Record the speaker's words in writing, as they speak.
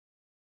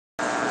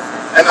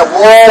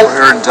We're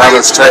here in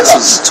Dallas,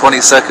 Texas,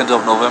 22nd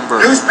of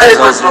November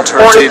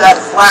 2013.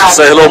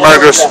 Say hello,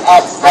 Margaret.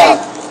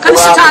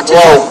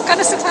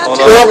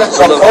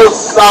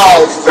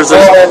 There's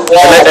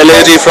a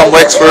lady from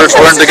Wexford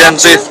wearing the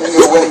Genji.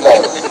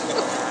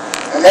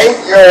 An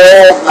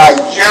 8-year-old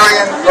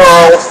Nigerian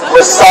girl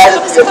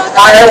recited the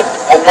entire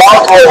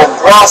inaugural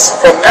address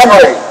from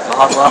memory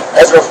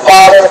as her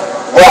father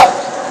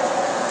wept,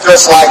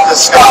 just like the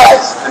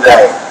skies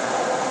today.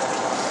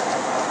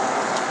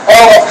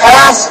 Well, the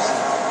past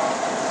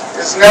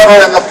is never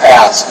in the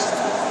past.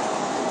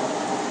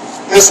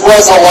 This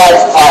was a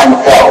lifetime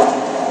ago.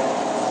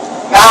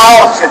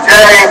 Now,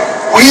 today,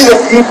 we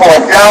the people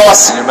of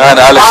Dallas, your man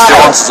Alex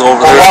Jones is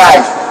over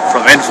there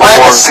from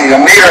InfoWars. Legacy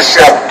and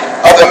leadership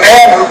of the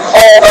man who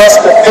called us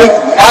to think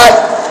not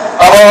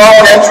of our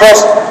own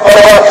interest, but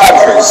of our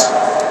country's.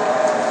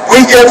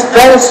 We give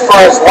thanks for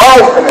his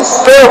life and his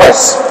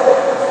service.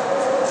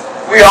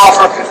 We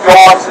offer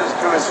condolences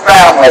to his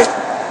family,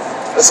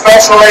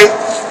 especially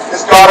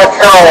his daughter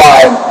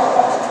Caroline,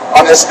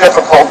 on this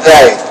difficult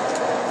day.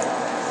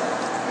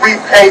 We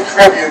pay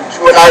tribute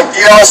to an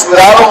idealist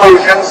without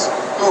illusions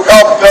who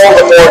helped build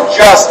a more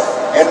just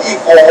and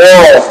equal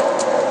world.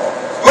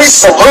 We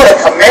salute a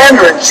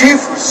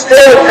commander-in-chief who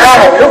stared down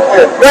a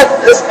nuclear threat to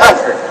this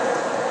country.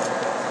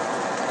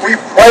 We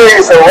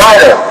praise a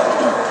writer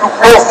who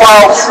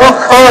profiled true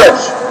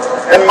courage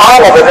and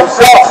modeled it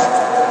himself.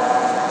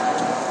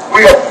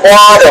 We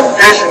applaud a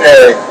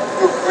visionary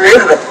who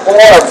created a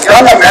corps of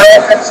young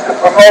Americans to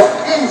promote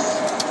peace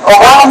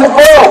around the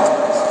globe.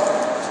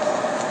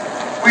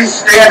 We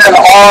stand in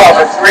awe of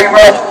a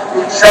dreamer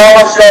who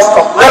challenged us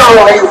to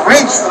literally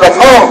reach for the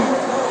moon,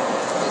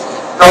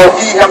 though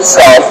he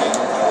himself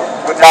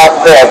would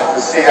not live to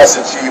see us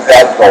achieve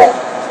that goal.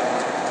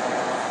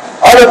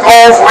 Other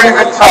goals were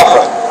even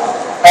tougher,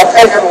 have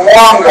taken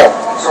longer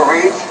to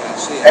reach,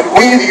 and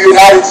we, the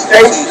United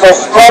States, still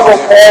struggle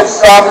towards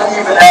some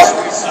even as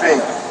we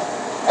speak,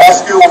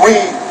 as do we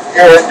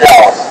here in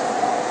Dallas.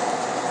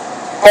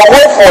 But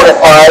we're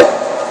fortified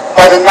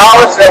by the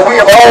knowledge that we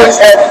have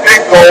always had big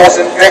goals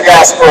and big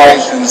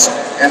aspirations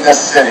in this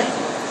city,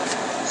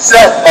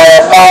 set by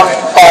our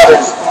founding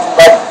fathers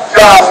like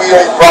John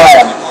Neely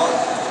Bryan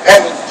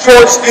and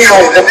George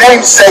Neely, the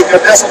namesake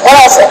of this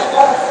plaza.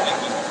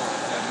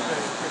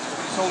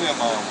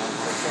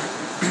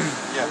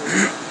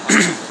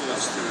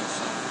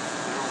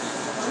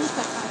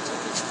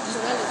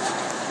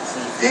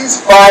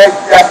 These 5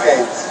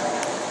 decades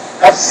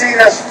have seen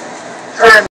us turn